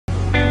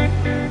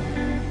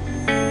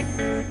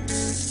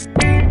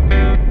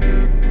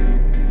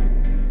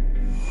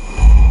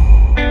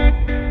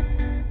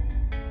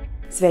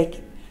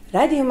Sveiki!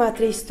 Raidījumā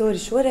 3 stūri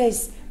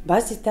šoreiz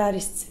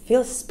ģitārists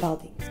Phil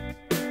Spalding.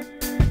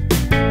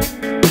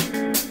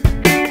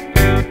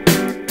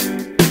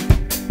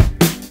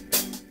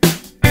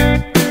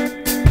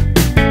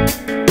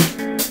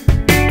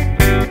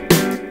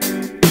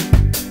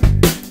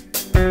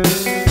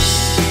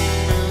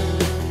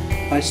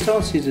 I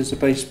started as a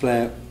bass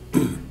player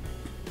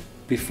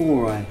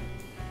before I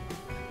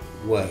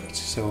worked,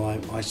 so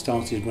I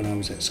started when I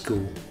was at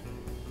school.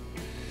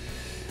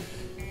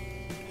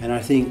 And I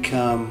think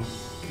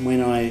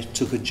when I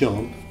took a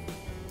job,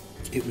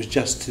 it was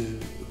just to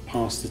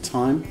pass the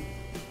time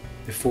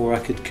before I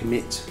could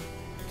commit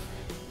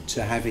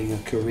to having a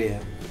career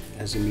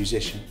as a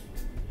musician.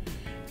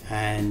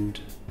 And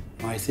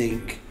I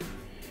think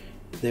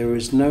there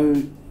is no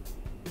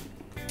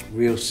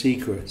real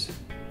secret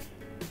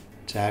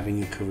to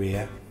having a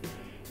career.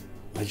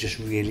 I just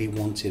really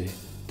wanted it.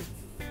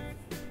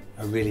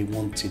 I really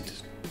wanted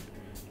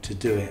to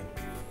do it.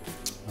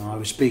 I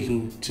was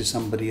speaking to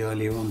somebody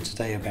earlier on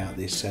today about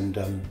this, and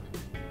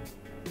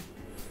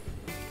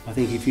I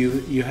think if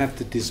you have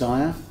the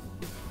desire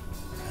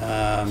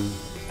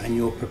and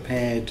you're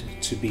prepared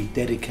to be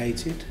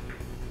dedicated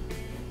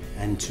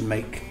and to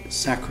make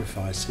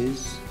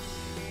sacrifices,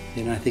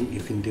 then I think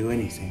you can do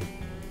anything.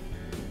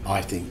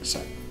 I think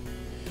so.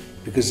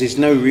 Because there's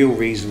no real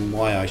reason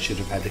why I should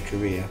have had a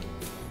career,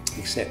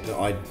 except that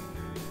I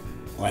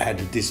had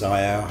a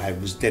desire, I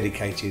was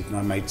dedicated, and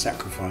I made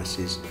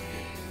sacrifices.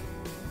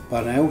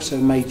 But I also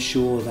made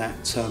sure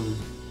that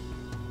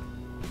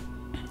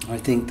I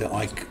think that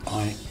I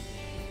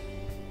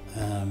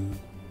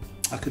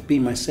could be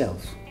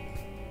myself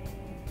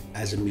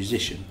as a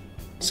musician.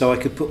 So I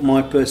could put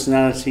my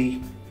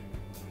personality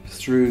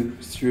through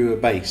a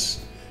bass.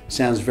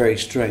 Sounds very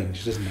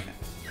strange, doesn't it?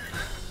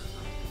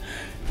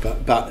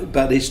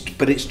 But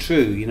it's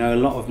true. You know,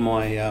 a lot of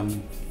my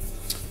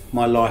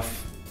my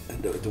life,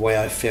 the way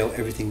I felt,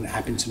 everything that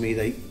happened to me,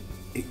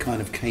 it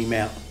kind of came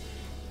out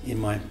in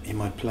my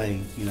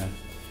playing. You know,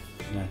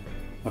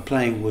 my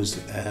playing was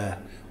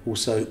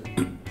also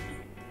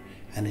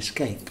an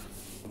escape.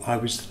 I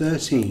was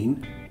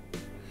 13,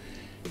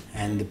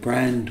 and the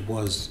brand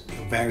was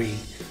a very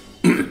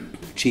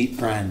cheap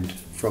brand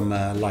from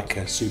like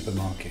a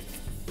supermarket.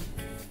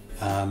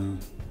 And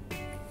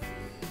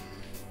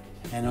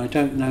I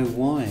don't know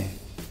why.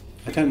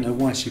 I don't know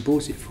why she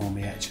bought it for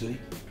me, actually.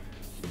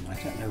 I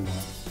don't know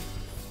why.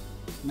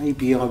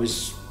 Maybe I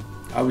was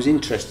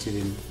interested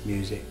in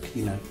music,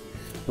 you know.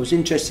 I was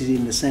interested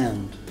in the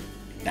sound.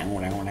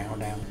 Down, down, down,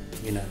 down,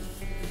 you know.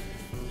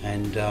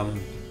 And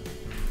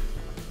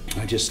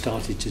I just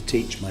started to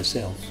teach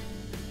myself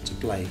to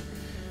play.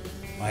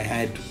 I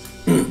had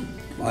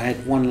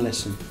one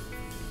lesson,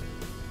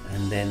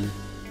 and then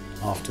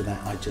after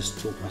that I just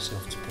taught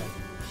myself to play.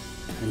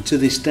 And to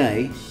this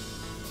day,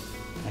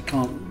 I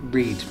can't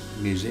read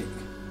music,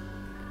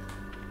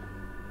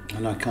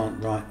 and I can't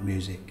write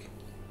music.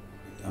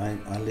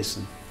 I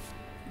listen.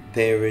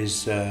 There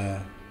is,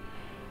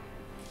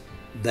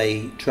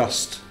 they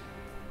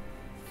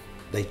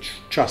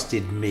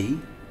trusted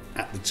me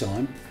at the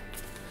time,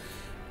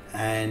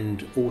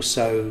 and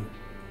also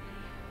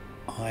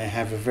I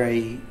have a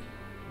very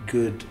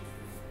good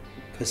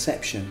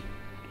perception,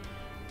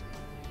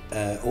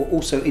 or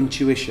also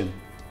intuition.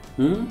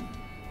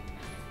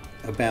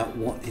 About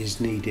what is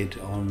needed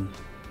on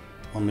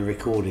the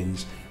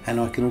recordings, and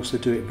I can also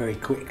do it very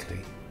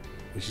quickly,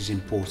 which is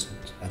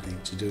important, I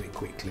think, to do it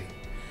quickly,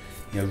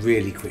 you know,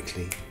 really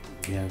quickly,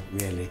 you know,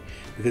 really,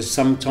 because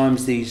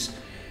sometimes these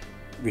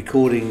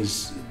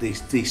recordings,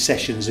 these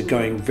sessions are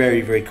going very,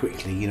 very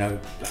quickly, you know,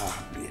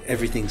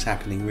 everything's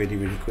happening really,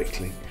 really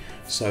quickly.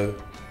 So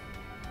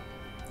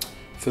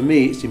for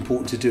me, it's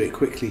important to do it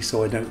quickly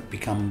so I don't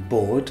become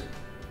bored,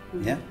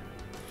 yeah,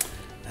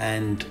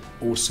 and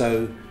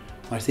also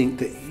I think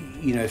that,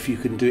 you know, if you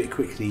can do it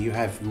quickly, you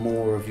have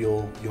more of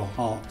your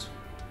heart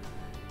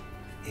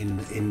in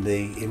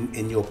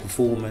your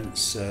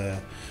performance,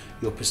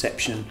 your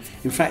perception.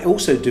 In fact,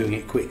 also doing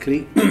it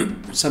quickly,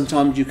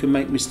 sometimes you can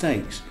make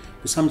mistakes,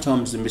 but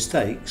sometimes the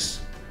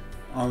mistakes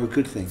are a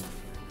good thing.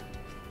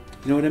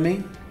 You know what I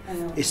mean? I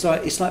know. It's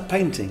like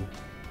painting.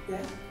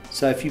 Yeah.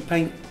 So if you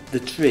paint the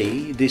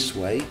tree this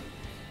way,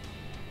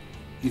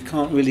 you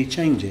can't really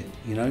change it,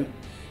 you know.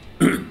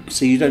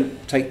 So you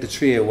don't take the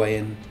tree away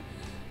and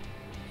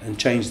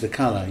change the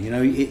colour, you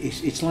know.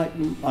 It's like,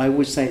 I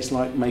always say, it's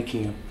like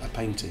making a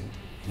painting,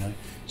 you know.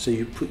 So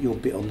you put your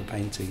bit on the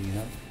painting, you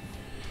know.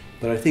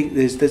 But I think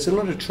there's a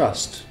lot of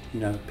trust, you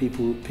know.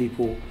 People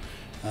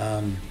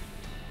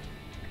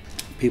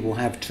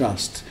have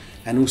trust,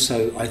 and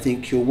also I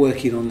think you're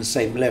working on the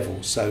same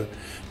level. So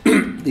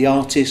the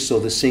artists or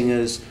the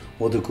singers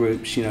or the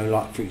groups, you know,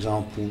 like for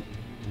example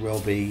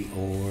Robbie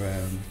or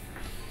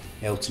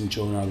Elton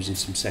John, I was in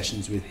some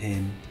sessions with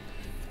him,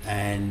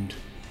 and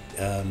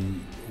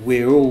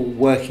we're all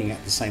working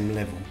at the same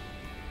level,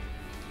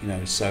 you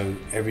know, so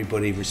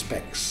everybody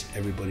respects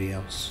everybody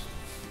else.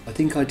 I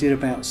think I did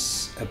about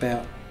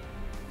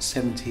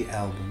 70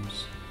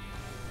 albums,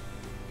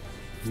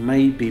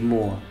 maybe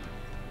more.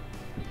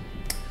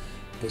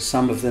 but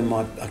some of them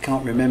I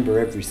can't remember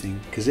everything,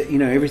 because you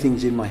know,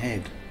 everything's in my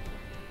head.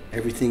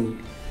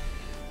 Everything,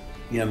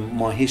 you know,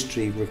 my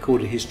history,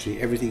 recorded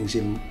history, everything's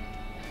in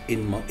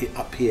my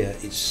up here.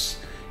 It's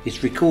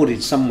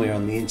recorded somewhere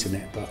on the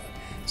internet, but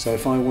so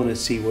if I want to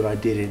see what I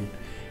did in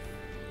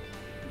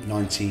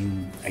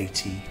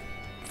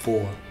 1984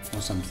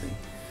 or something,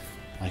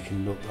 I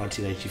can look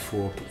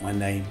 1984, put my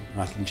name,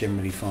 and I can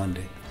generally find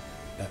it.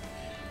 But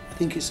I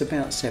think it's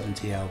about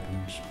 70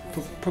 albums,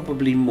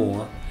 probably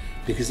more,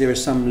 because there are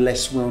some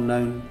less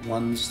well-known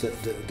ones that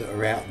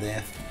are out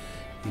there,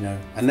 you know,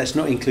 and that's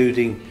not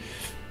including,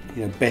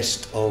 you know,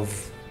 best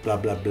of blah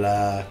blah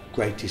blah,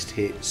 greatest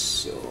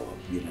hits, or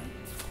you know,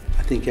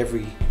 I think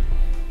every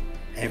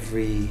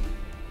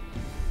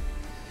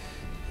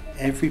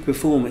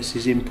performance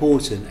is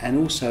important, and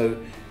also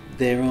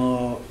there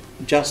are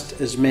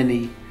just as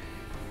many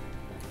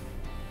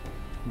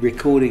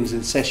recordings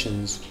and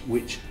sessions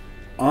which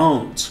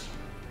aren't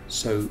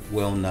so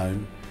well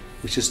known,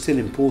 which are still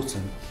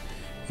important.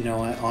 You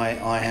know,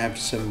 I have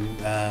some,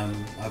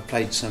 I've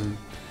played some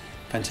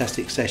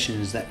fantastic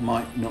sessions that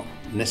might not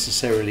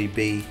necessarily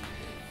be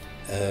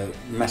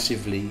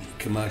massively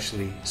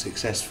commercially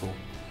successful,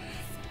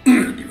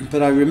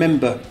 but I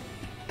remember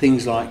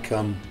things like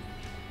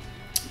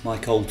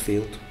Mike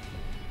Oldfield,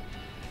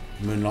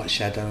 Moonlight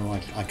Shadow.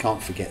 I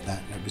can't forget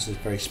that. It was a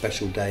very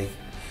special day.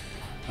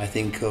 I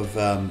think of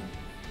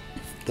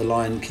The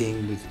Lion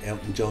King with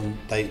Elton John.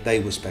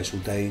 They were special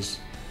days.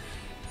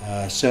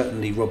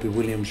 Certainly Robbie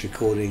Williams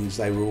recordings,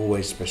 they were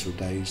always special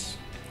days.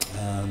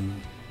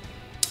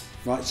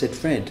 Right Said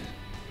Fred,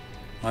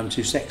 I'm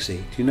Too Sexy.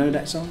 Do you know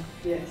that song?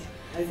 Yes,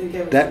 I think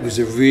that was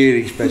a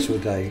really special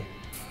day.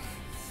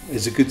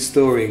 There's a good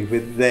story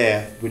with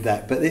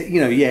that, but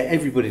you know, yeah,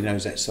 everybody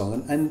knows that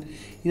song, and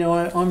you know,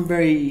 I'm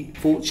very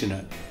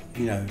fortunate,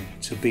 you know,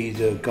 to be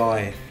the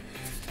guy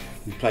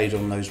who played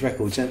on those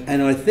records,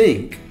 and I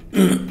think,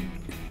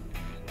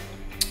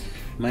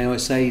 may I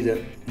say that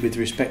with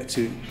respect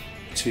to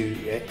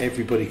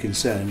everybody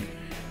concerned,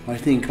 I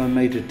think I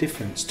made a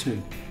difference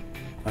too.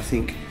 I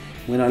think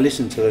when I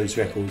listen to those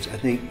records, I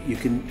think you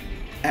can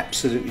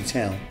absolutely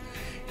tell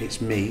it's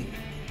me,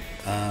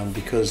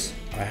 because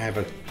I have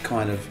a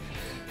kind of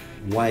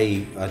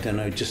way, I don't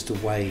know, just a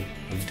way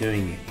of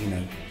doing it, you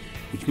know,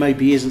 which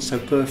maybe isn't so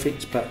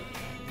perfect, but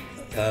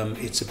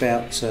it's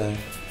about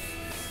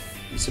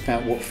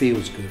what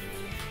feels good.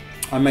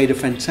 I made a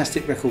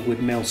fantastic record with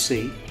Mel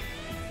C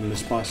from the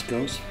Spice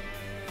Girls.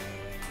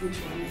 Which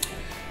one is that?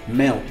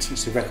 Melt.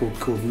 It's a record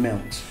called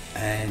Melt,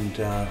 and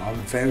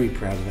I'm very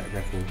proud of that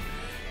record.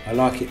 I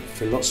like it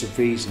for lots of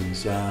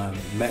reasons.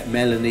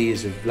 Melanie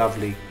is a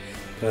lovely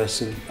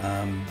person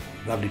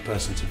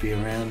to be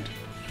around,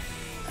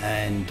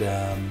 and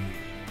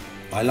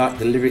I like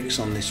the lyrics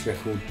on this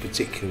record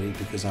particularly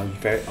because I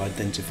very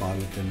identify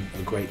with them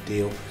a great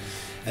deal,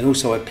 and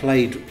also I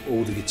played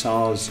all the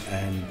guitars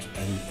and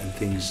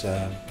things,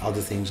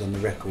 other things on the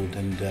record,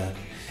 and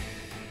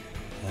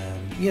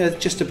you know,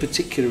 just a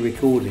particular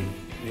recording.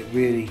 It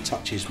really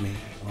touches me.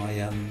 I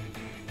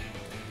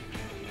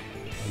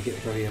get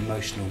very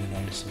emotional when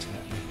I listen to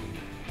that record.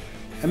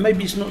 And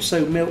maybe it's not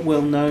so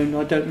well known,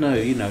 I don't know,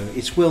 you know.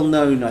 It's well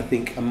known, I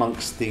think,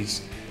 amongst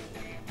these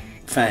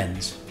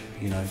fans,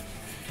 you know.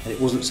 And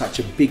it wasn't such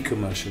a big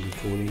commercial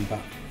recording,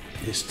 but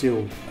it's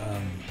still,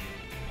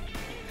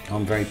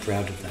 I'm very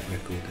proud of that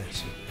record,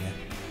 that's it, yeah.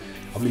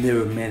 I mean,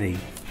 there are many,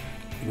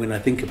 when I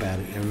think about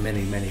it, there are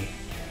many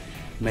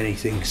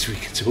things we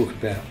could talk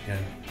about, you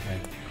know.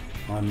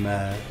 I'm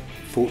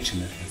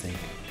fortunate, I think.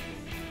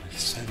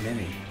 So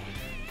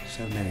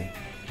many.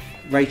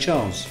 Ray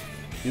Charles,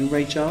 you know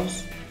Ray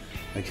Charles?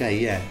 Okay,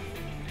 yeah.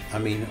 I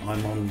mean,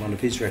 I'm on one of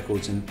his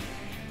records and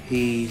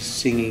he's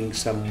singing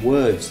some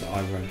words that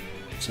I wrote,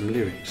 some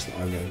lyrics that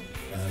I wrote.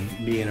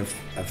 Me and a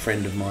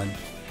friend of mine,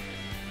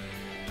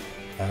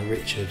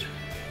 Richard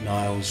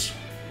Niles,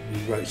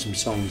 we wrote some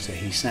songs that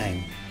he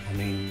sang. I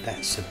mean,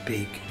 that's a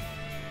big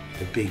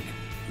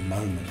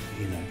moment,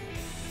 you know.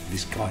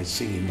 This guy's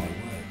singing my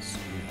words,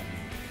 you know.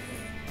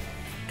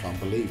 Can't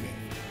believe it.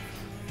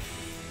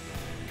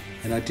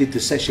 And I did the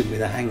session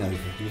with a hangover,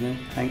 you know,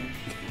 I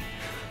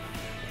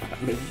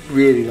mean,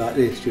 really like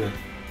this, you know.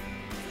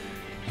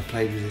 I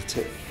played with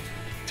a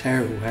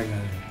terrible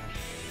hangover.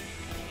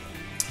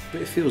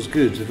 But it feels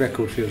good, the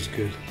record feels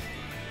good.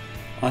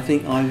 I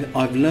think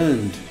I've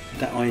learned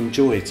that I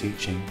enjoy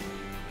teaching,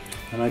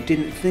 and I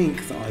didn't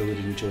think that I would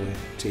enjoy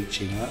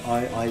teaching.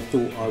 I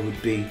thought I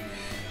would be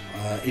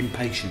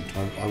impatient,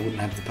 I wouldn't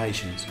have the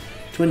patience.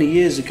 20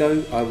 years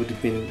ago I would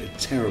have been a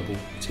terrible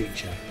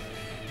teacher.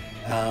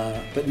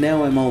 But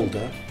now I'm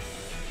older,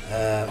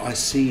 I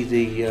see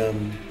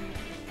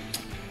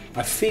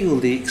I feel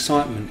the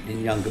excitement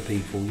in younger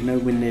people, you know,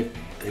 when they're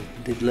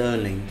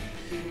learning,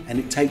 and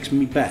it takes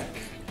me back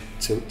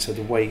to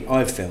the way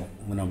I felt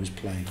when I was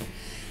playing.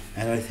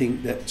 And I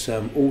think that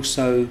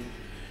also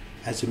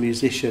as a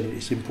musician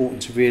it's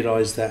important to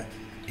realise that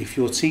if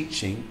you're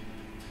teaching,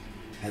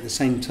 at the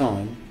same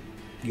time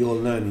you're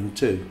learning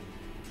too.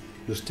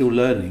 You're still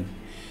learning,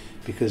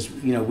 because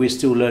you know we're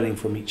still learning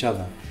from each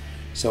other.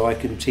 so I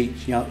can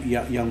teach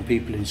young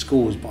people in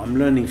schools, but I'm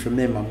learning from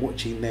them, I'm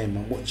watching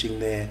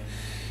their,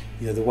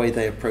 the way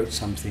they approach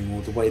something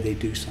or the way they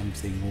do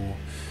something, or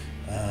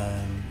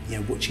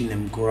watching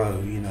them grow,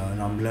 and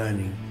I'm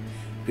learning,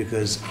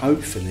 because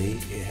hopefully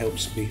it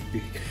helps me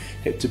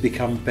to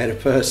become a better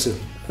person.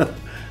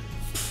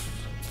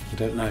 I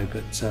don't know,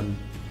 but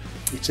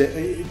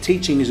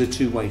teaching is a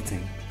two-way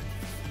thing.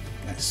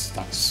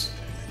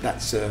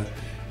 That's a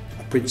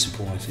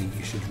principle I think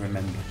you should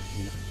remember.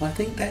 I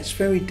think that's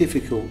very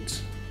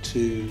difficult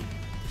to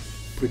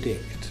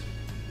predict,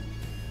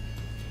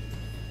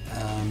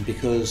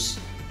 because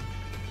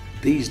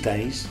these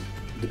days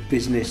the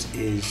business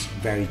is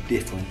very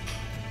different.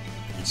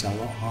 It's a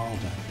lot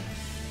harder,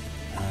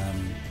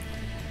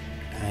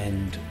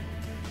 and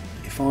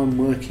if I'm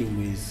working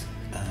with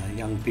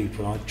young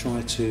people, I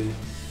try to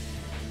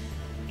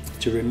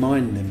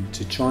remind them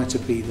to try to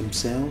be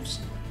themselves,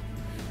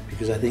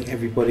 because I think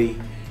everybody,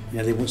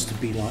 they wants to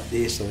be like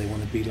this, or they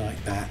want to be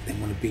like that, they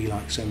want to be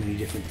like so many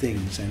different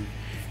things, and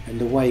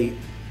the way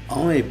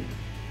I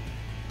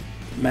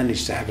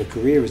managed to have a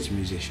career as a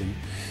musician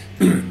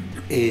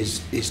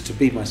is to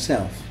be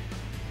myself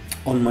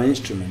on my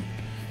instrument.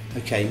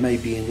 Okay,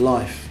 maybe in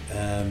life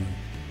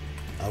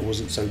I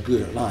wasn't so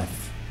good at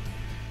life.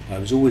 I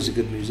was always a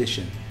good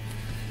musician,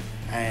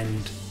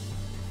 and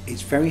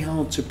it's very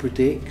hard to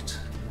predict.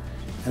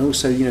 And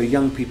also,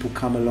 young people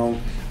come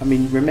along. I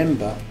mean,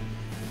 remember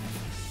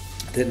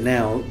that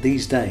now,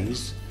 these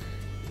days,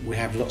 we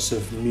have lots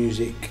of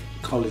music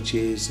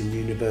colleges and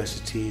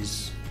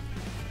universities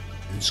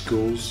and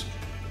schools.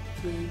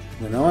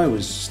 When I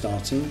was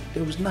starting,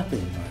 there was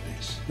nothing like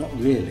this. Not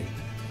really.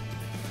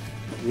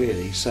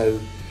 So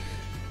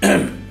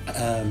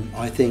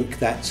I think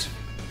that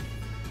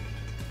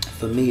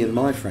for me and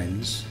my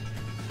friends,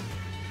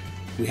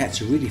 we had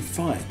to really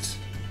fight,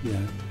 we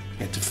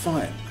had to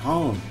fight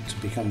hard to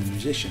become a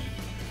musician,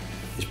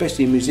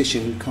 especially a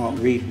musician who can't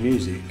read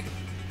music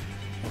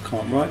or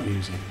can't write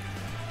music.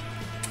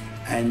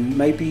 And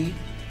maybe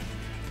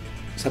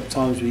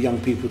sometimes with young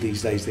people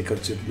these days, they go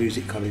to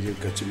music college, they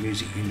go to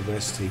music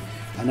university,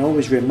 and I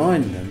always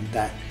remind them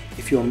that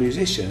if you're a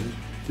musician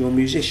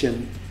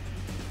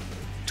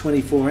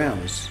 24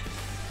 hours,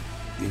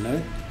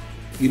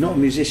 You're not a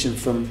musician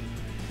from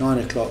 9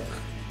 o'clock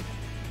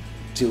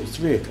till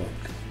 3 o'clock.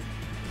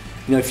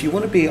 If you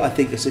want to be, I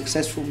think, a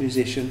successful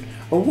musician,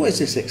 or what is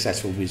a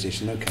successful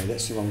musician? Okay,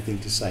 that's the wrong thing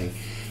to say.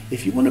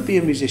 If you want to be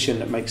a musician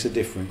that makes a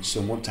difference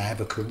and want to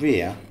have a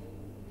career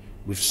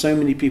with so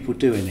many people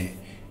doing it,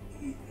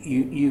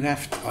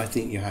 I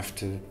think you have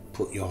to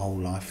put your whole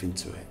life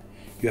into it.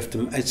 You have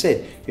to, as I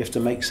said, you have to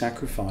make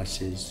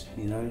sacrifices,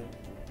 You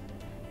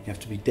have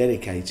to be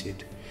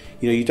dedicated.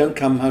 You don't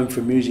come home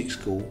from music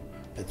school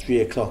at 3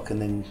 o'clock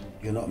and then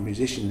you're not a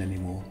musician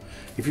anymore.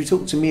 If you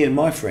talk to me and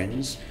my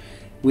friends,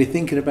 we're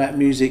thinking about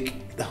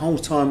music the whole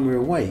time we're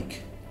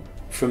awake,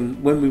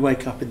 from when we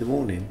wake up in the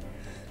morning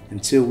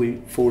until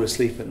we fall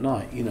asleep at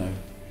night,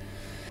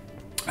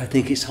 I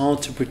think it's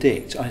hard to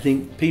predict. I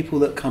think people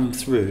that come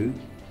through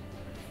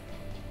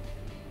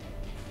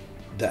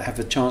that have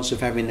a chance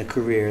of having a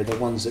career are the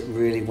ones that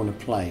really want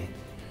to play,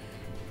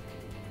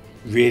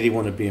 really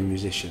want to be a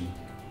musician.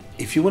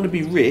 If you want to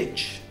be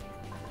rich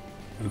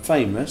and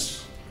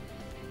famous,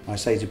 I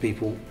say to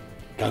people,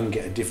 go and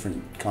get a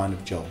different kind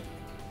of job,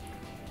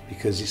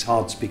 because it's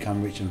hard to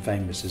become rich and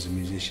famous as a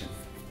musician.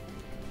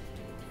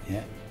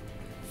 Yeah.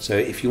 So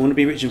if you want to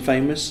be rich and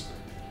famous,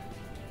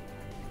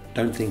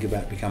 don't think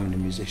about becoming a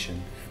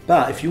musician.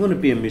 But if you want to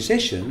be a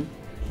musician,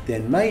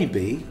 then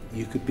maybe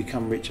you could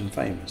become rich and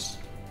famous.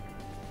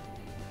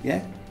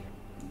 Yeah?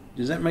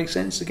 Does that make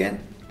sense again?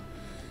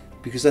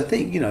 Because I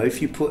think,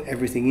 if you put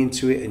everything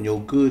into it and you're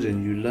good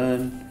and you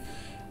learn,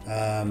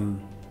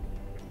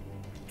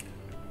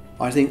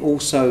 I think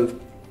also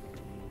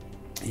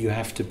you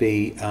have to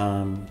be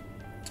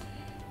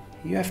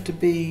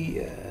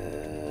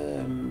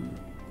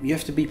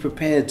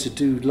prepared to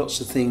do lots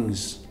of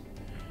things,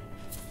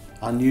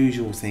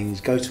 unusual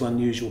things, go to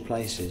unusual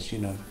places,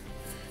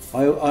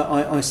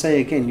 I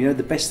say again,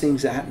 the best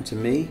things that happened to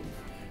me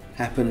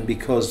happened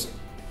because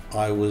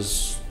I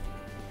was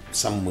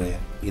somewhere,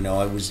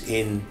 I was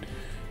in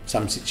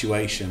some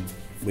situation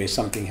where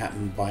something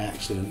happened by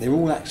accident. They're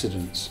all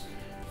accidents,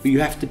 but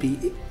you have to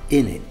be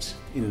in it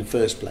in the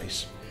first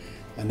place,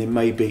 and then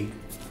maybe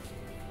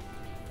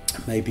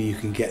you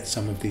can get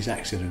some of these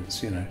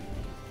accidents,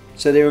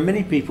 So there are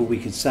many people we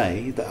could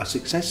say that are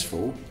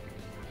successful,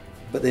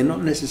 but they're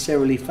not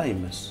necessarily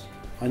famous.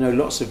 I know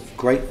lots of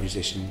great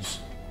musicians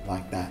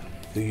like that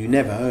who you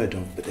never heard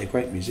of, but they're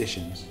great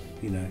musicians,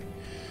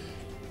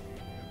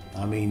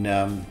 I mean,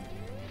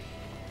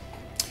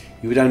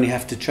 you would only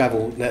have to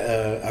travel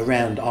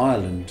around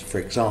Ireland, for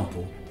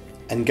example,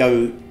 and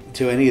go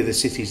to any of the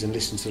cities and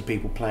listen to the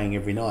people playing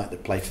every night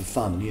that play for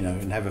fun,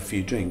 and have a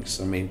few drinks.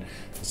 I mean,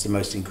 it's the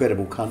most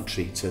incredible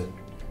country to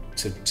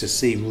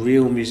see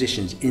real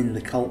musicians in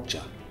the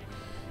culture.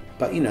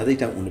 But they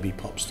don't want to be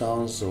pop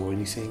stars or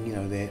anything.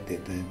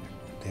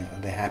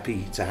 They're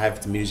happy to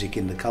have the music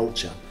in the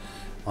culture,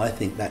 I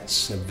think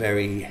that's a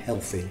very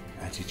healthy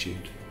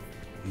attitude,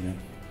 you know.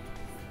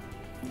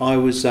 I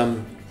was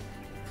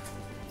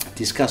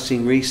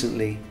discussing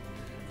recently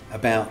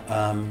about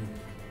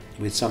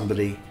with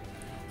somebody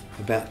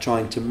about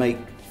trying to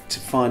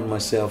find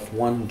myself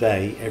one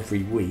day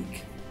every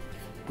week,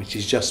 which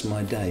is just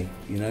my day,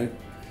 you know.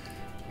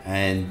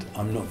 And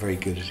I'm not very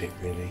good at it,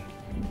 really.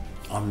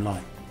 I'm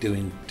like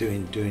doing,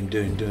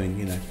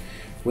 you know.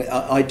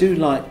 I do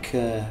like,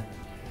 you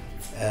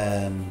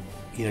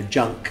know,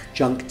 junk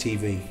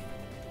TV,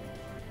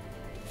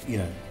 you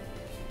know,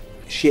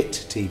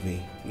 shit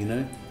TV, you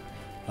know,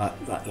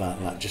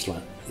 just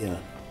like, you know.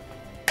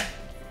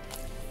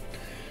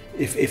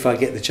 If I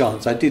get the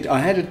chance, I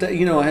had a day,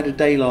 you know, I had a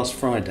day last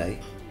Friday,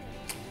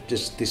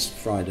 just this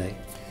Friday.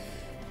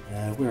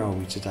 Where are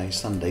we today?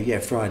 Sunday, yeah,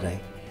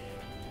 Friday.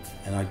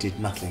 And I did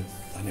nothing,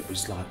 and it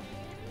was like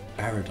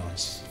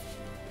paradise,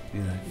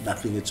 you know,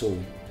 nothing at all.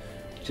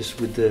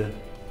 Just with the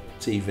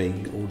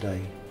TV all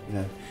day, you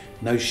know,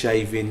 no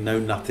shaving, no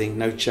nothing,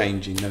 no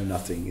changing, no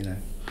nothing, you know.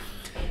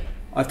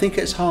 I think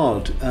it's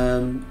hard.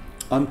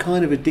 I'm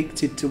kind of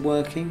addicted to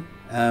working.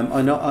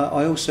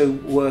 I also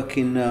work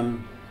in,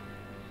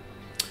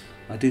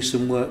 I do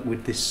some work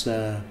with this,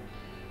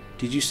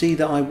 did you see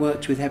that I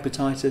worked with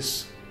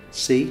hepatitis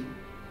C?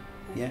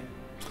 Yeah?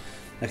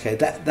 Okay,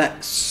 that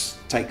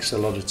takes a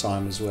lot of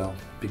time as well,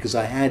 because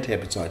I had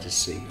hepatitis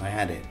C, I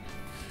had it.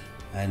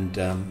 And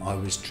I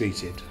was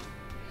treated,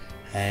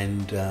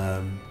 and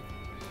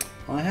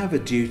I have a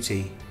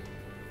duty,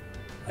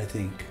 I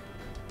think,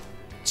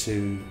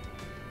 to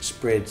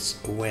spread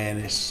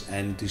awareness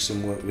and do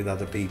some work with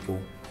other people.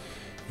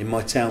 In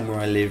my town where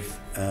I live,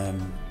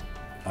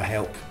 I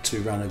help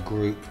to run a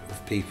group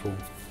of people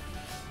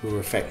who are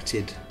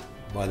affected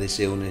by this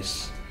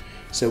illness.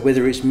 So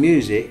whether it's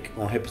music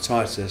or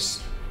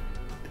hepatitis,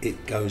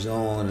 it goes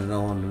on and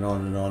on and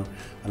on and on.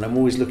 And I'm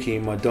always looking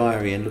in my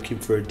diary and looking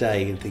for a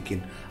day and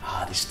thinking,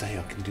 this day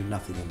I can do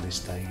nothing on this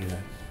day, you know.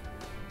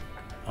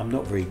 I'm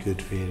not very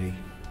good, really,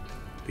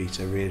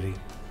 Peter, really.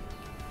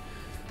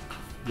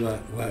 Work.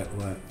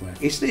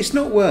 It's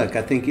not work,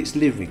 I think it's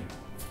living,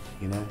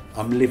 you know.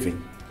 I'm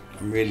living,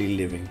 I'm really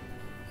living.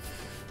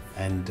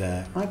 And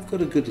I've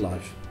got a good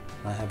life.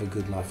 I have a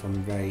good life,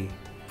 I'm very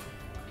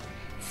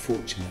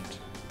fortunate.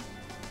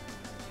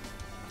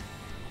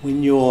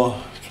 When you're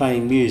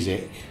playing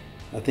music,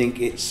 I think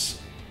it's,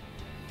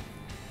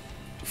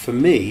 for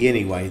me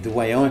anyway, the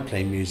way I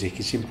play music,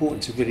 it's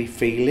important to really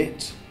feel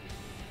it,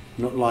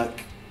 not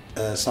like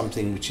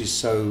something which is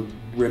so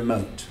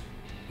remote,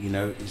 you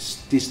know,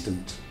 it's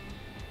distant.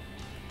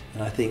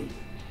 And I think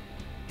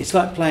it's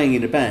like playing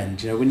in a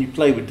band, you know, when you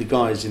play with the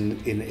guys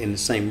in the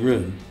same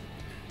room,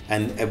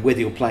 and whether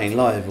you're playing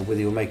live or whether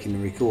you're making a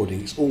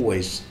recording, it's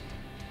always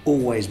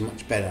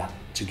much better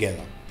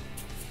together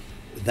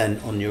than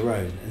on your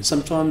own. And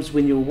sometimes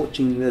when you're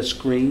watching the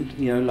screen,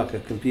 you know, like a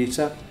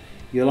computer,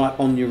 you're like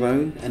on your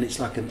own and it's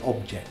like an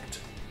object,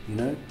 you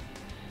know.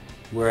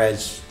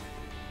 Whereas,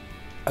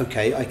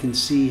 okay, I can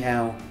see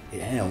how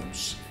it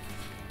helps,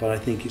 but I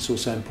think it's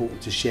also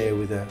important to share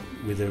with a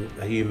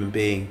human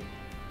being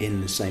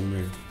in the same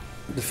room.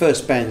 The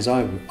first bands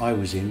I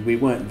was in, we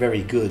weren't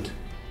very good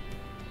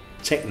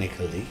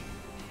technically,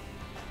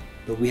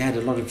 but we had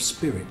a lot of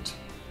spirit.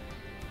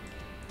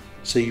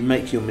 So you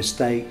make your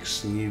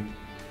mistakes and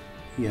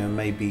you know,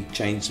 maybe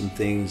change some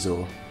things,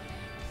 or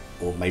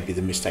maybe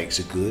the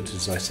mistakes are good,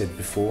 as I said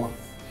before.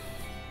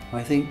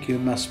 I think you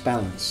must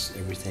balance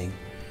everything.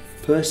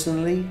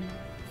 Personally,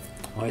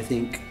 I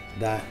think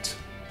that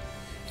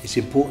it's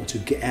important to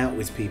get out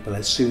with people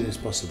as soon as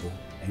possible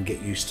and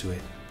get used to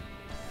it.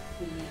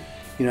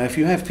 You know, if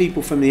you have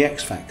people from the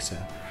X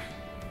Factor,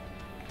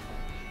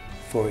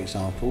 for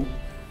example,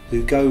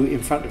 who go in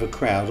front of a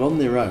crowd on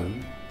their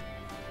own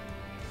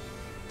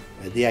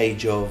at the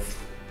age of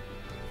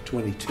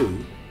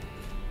 22,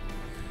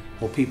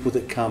 or people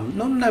that come,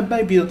 no,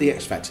 maybe not the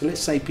X Factor,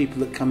 let's say people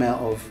that come out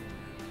of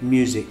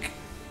music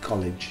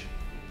college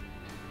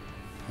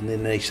and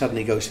then they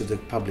suddenly go to the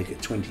public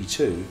at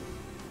 22,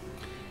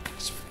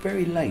 it's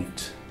very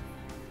late.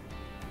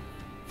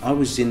 I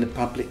was in the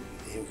public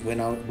when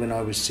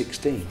I was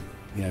 16,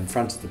 you know, in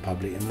front of the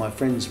public, and my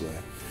friends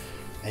were.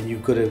 And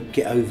you've got to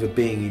get over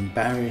being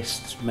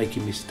embarrassed,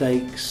 making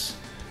mistakes,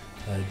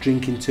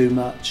 drinking too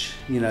much,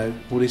 you know,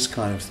 all this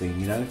kind of thing,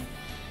 you know.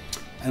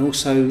 And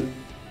also,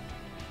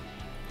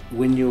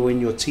 when you're in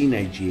your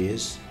teenage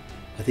years,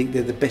 I think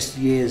they're the best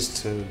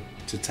years to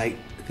take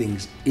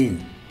things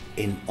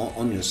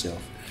on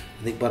yourself.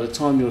 I think by the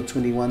time you're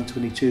 21,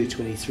 22,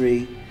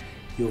 23,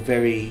 you're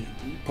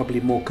probably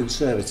more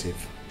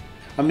conservative.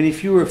 I mean,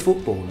 if you were a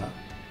footballer,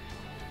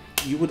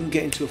 you wouldn't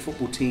get into a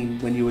football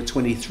team when you were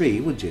 23,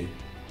 would you?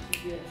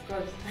 Yeah, of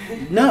course.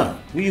 No,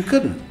 well, you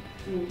couldn't.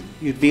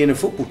 You'd be in a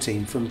football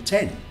team from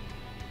 10.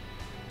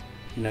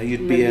 You know,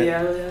 you'd be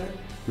earlier.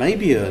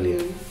 Maybe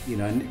earlier. You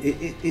know, and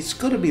it's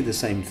got to be the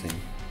same thing.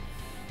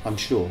 I'm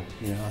sure.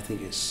 You know, I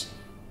think it's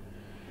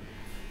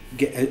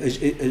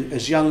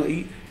as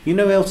young. You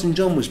know, Elton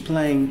John was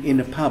playing in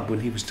a pub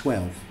when he was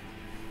 12.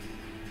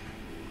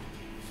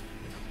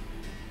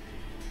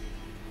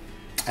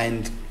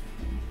 And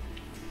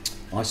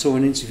I saw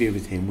an interview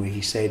with him where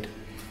he said,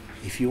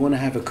 if you want to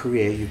have a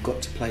career, you've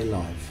got to play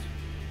live.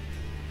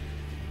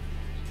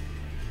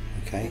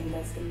 Okay? And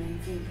that's the main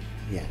thing.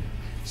 Yeah.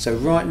 So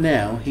right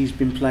now, he's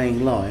been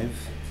playing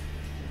live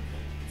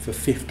for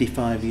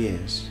 55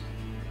 years.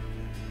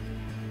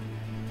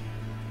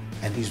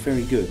 And he's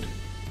very good.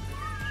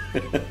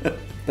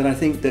 But I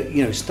think that,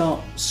 you know,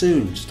 start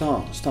soon,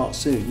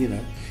 you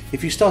know.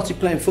 If you started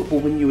playing football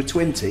when you were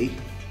 20,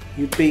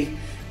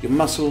 your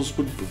muscles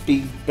would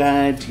be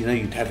bad, you know,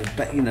 you'd have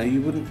you know,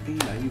 you wouldn't, you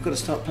know, you've got to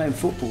start playing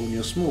football when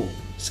you're small.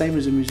 Same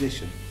as a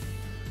musician.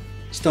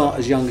 Start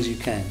as young as you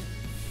can.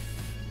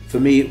 For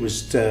me it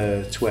was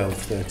 12,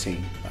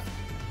 13.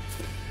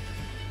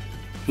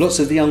 Lots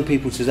of the young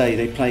people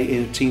today,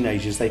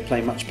 teenagers, they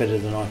play much better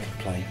than I could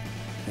play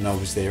when I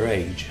was their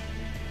age.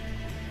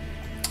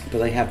 But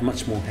they have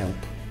much more help.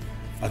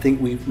 I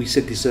think we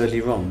said this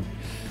earlier on,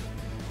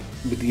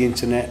 with the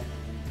internet,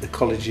 the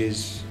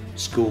colleges,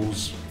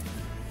 schools,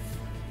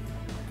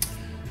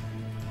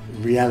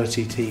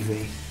 reality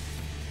TV,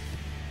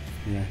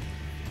 you know,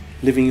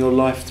 living your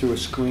life through a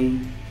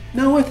screen.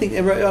 No, I think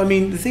I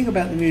mean, the thing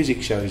about the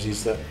music shows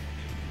is that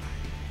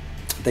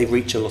they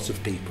reach a lot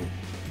of people,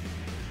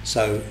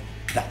 so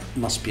that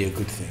must be a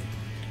good thing.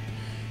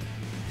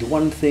 The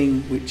one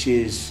thing which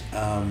is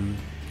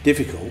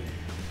difficult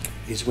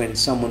is when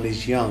someone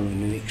is young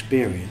and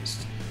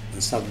inexperienced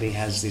and suddenly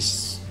has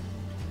this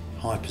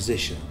high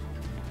position,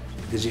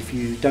 because if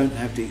you don't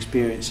have the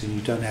experience and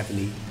you don't have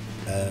any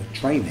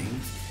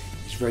training,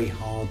 it's very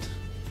hard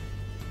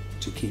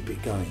to keep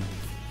it going.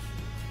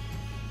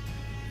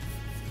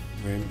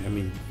 I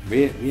mean,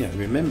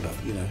 remember,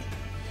 you know,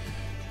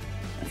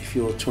 if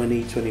you're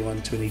 20,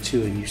 21,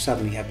 22 and you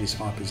suddenly have this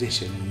high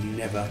position and you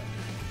never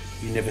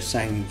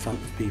sang in front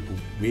of people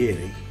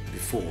really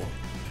before,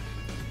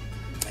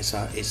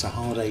 it's a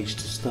hard age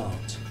to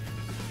start.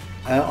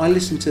 I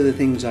listen to the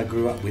things I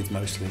grew up with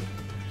mostly.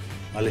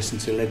 I listen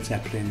to Led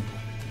Zeppelin,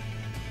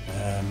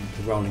 the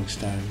Rolling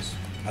Stones.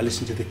 I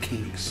listen to the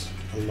Kinks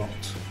a lot.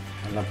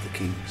 I love the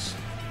Kinks.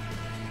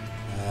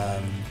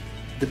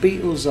 The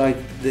Beatles,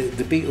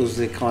 the Beatles,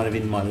 they're kind of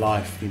in my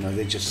life. You know,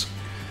 they're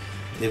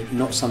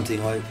not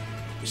something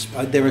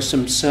there are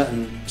some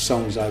certain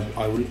songs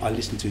I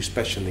listen to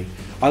especially.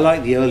 I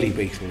like the early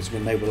Beatles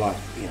when they were like,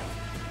 you know,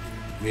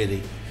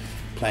 really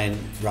playing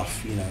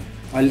rough. You know,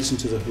 I listen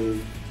to the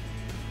Who,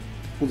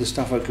 all the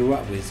stuff I grew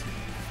up with.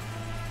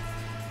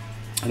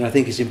 And I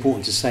think it's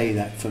important to say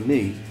that for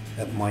me,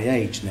 at my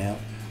age now,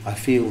 I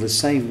feel the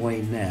same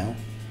way now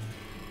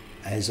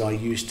as I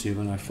used to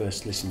when I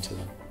first listened to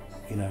them,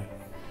 you know.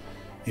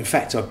 In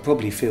fact, I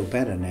probably feel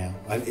better now.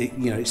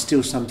 You know, it's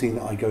still something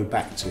that I go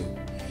back to.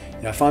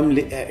 You know, if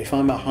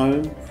I'm at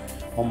home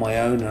on my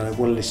own and I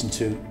want to listen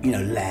to, you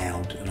know,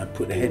 loud, and I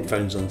put the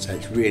headphones on so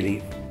it's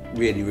really,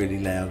 really, really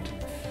loud,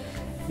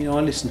 you know,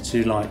 I listen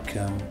to like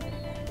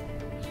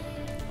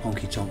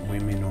Honky Tonk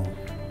Women or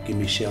Give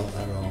Me Shelter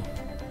or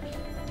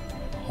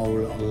Whole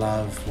Lot of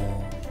Love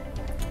or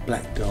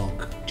Black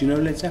Dog. Do you know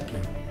Led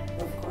Zeppelin?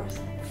 Of course.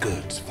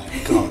 Good,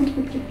 thank God.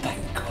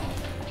 Thank God.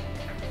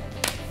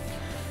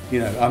 You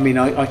know, I mean,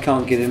 I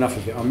can't get enough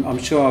of it. I'm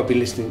sure I'll be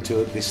listening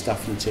to this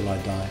stuff until I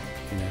die,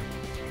 you know.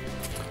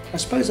 I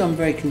suppose I'm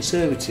very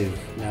conservative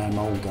now I'm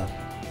older.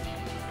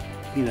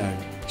 You know,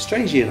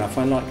 strangely enough,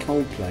 I like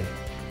Coldplay.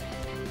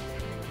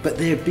 But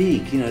they're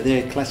big, you know,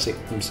 they're classic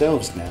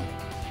themselves now.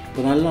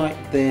 But I like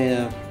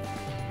their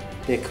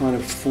kind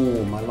of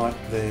form. I like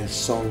their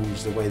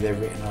songs, the way they're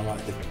written. I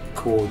like the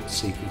chord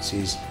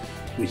sequences,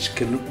 which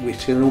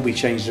can all be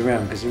changed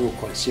around because they're all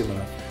quite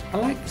similar. I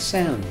like the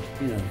sound,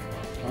 you know.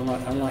 I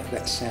like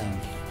that sound.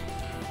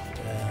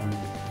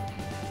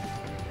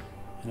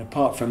 And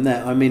apart from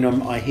that, I mean,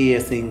 I hear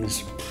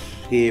things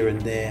here and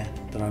there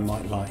that I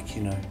might like,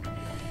 you know.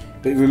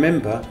 But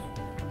remember,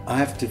 I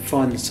have to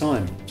find the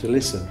time to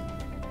listen,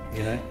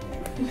 you know.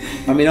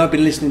 I mean, I've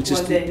been listening to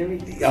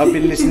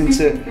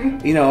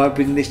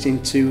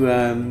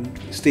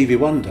Stevie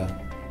Wonder,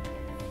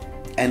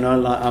 and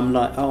I'm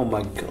like, oh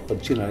my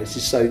God, you know, this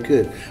is so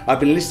good. I've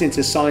been listening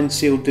to Signed,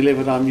 Sealed,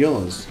 Delivered, I'm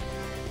Yours.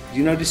 Do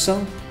you know this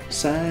song?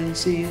 Signed,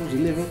 sealed,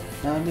 delivered.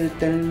 I've been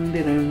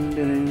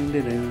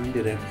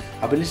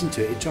listening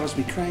to it. It drives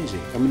me crazy.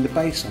 I mean, the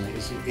bass on it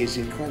is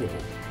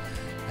incredible,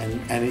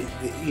 and it,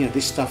 you know,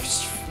 this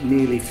stuff's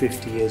nearly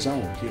 50 years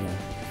old. You know,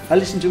 I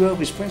listen to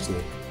Elvis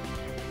Presley.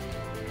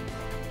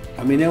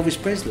 I mean, Elvis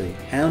Presley,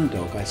 Hound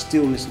Dog. I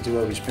still listen to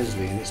Elvis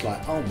Presley, and it's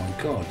like, oh my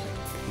God,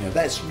 you know,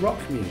 that's rock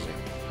music.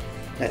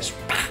 That's,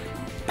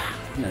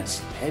 you know,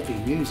 it's heavy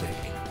music.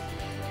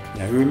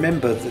 You know,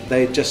 remember that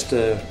they're just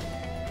a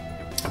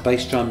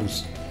bass,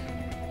 drums,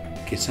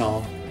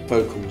 guitar,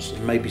 vocals,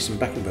 and maybe some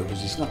backing vocals.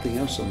 There's nothing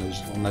else on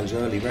those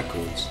early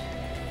records,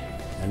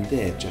 and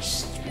they're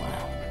just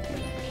wow, you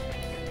know,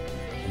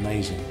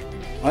 amazing.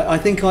 I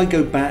think I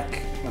go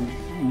back,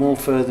 more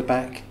further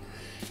back.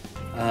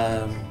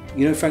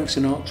 You know Frank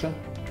Sinatra?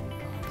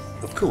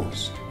 Of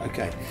course.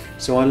 Okay.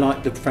 So I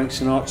like the Frank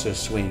Sinatra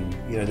swing.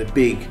 You know, the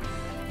big,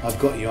 I've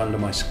got you under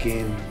my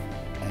skin.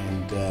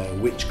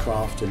 and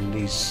Witchcraft and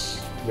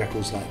these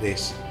records like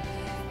this.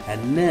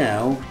 And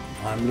now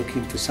I'm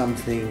looking for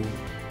something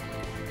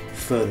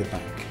further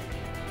back.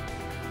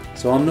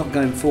 So I'm not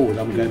going forward,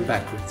 I'm going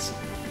backwards.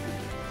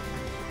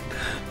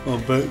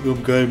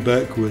 I'm going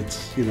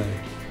backwards, you know.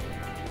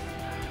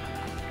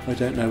 I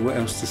don't know what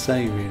else to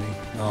say really.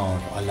 Oh,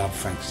 I love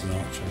Frank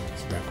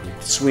Sinatra's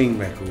records, swing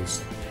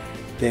records.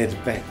 They're the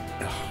best,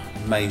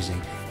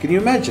 amazing. Can you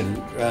imagine,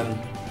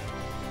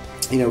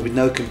 you know, with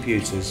no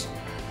computers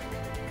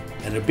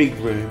and a big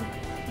room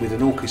with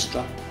an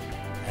orchestra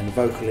and a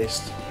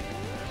vocalist,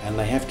 and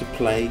they have to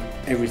play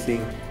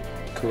everything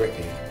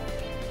correctly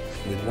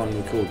with one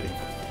recording.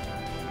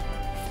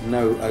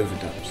 No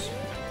overdubs.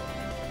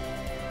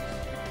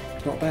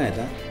 Not bad,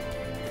 huh?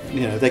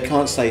 You know, they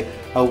can't say,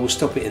 oh, we'll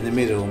stop it in the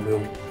middle and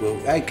we'll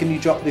hey, can you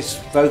drop this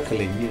vocal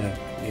in? You know,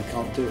 you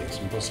can't do it, it's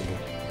impossible.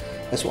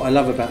 That's what I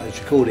love about those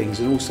recordings,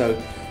 and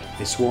also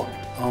it's what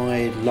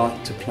I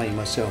like to play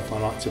myself. I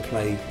like to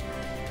play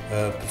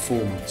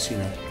performance, you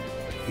know.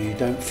 You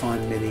don't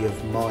find many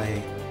of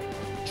my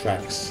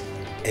tracks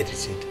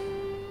edited.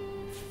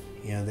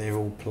 You know, they're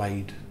all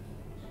played.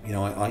 You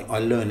know, I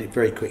learn it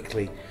very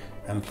quickly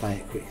and play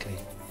it quickly,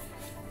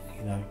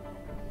 you know.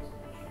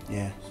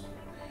 Yeah.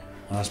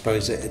 And I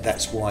suppose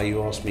that's why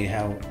you asked me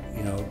how,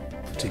 you know,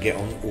 to get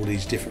on all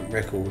these different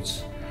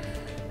records.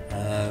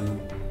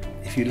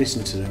 If you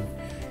listen to them,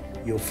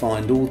 you'll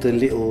find all the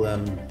little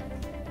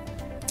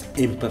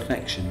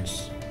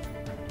imperfections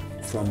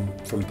from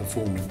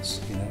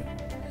performance, you know.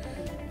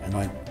 And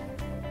I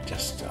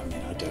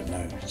mean, I don't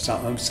know.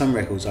 Some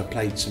records I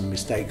played some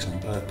mistakes on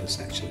purpose,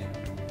 actually.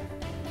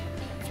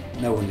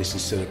 No one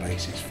listens to the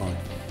bass, it's fine.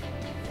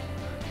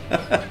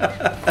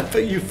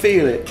 But you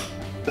feel it.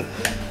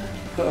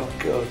 Oh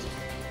God.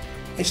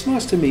 It's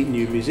nice to meet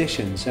new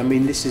musicians. I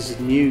mean, this is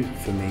new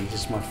for me.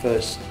 This is my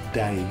first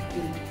day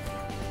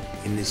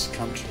in this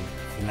country,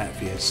 in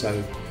Latvia.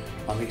 So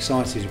I'm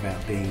excited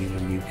about being in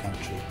a new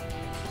country.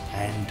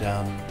 And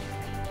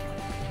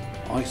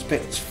I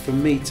expect for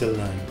me to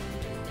learn.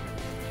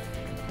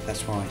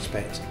 That's what I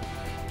expect.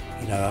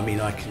 You know, I mean,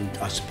 I can,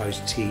 I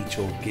suppose, teach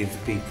or give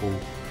people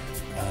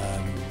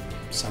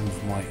some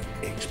of my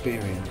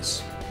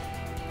experience.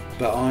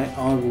 But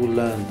I will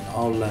learn,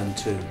 I'll learn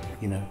too,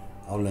 you know,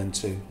 I'll learn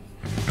too.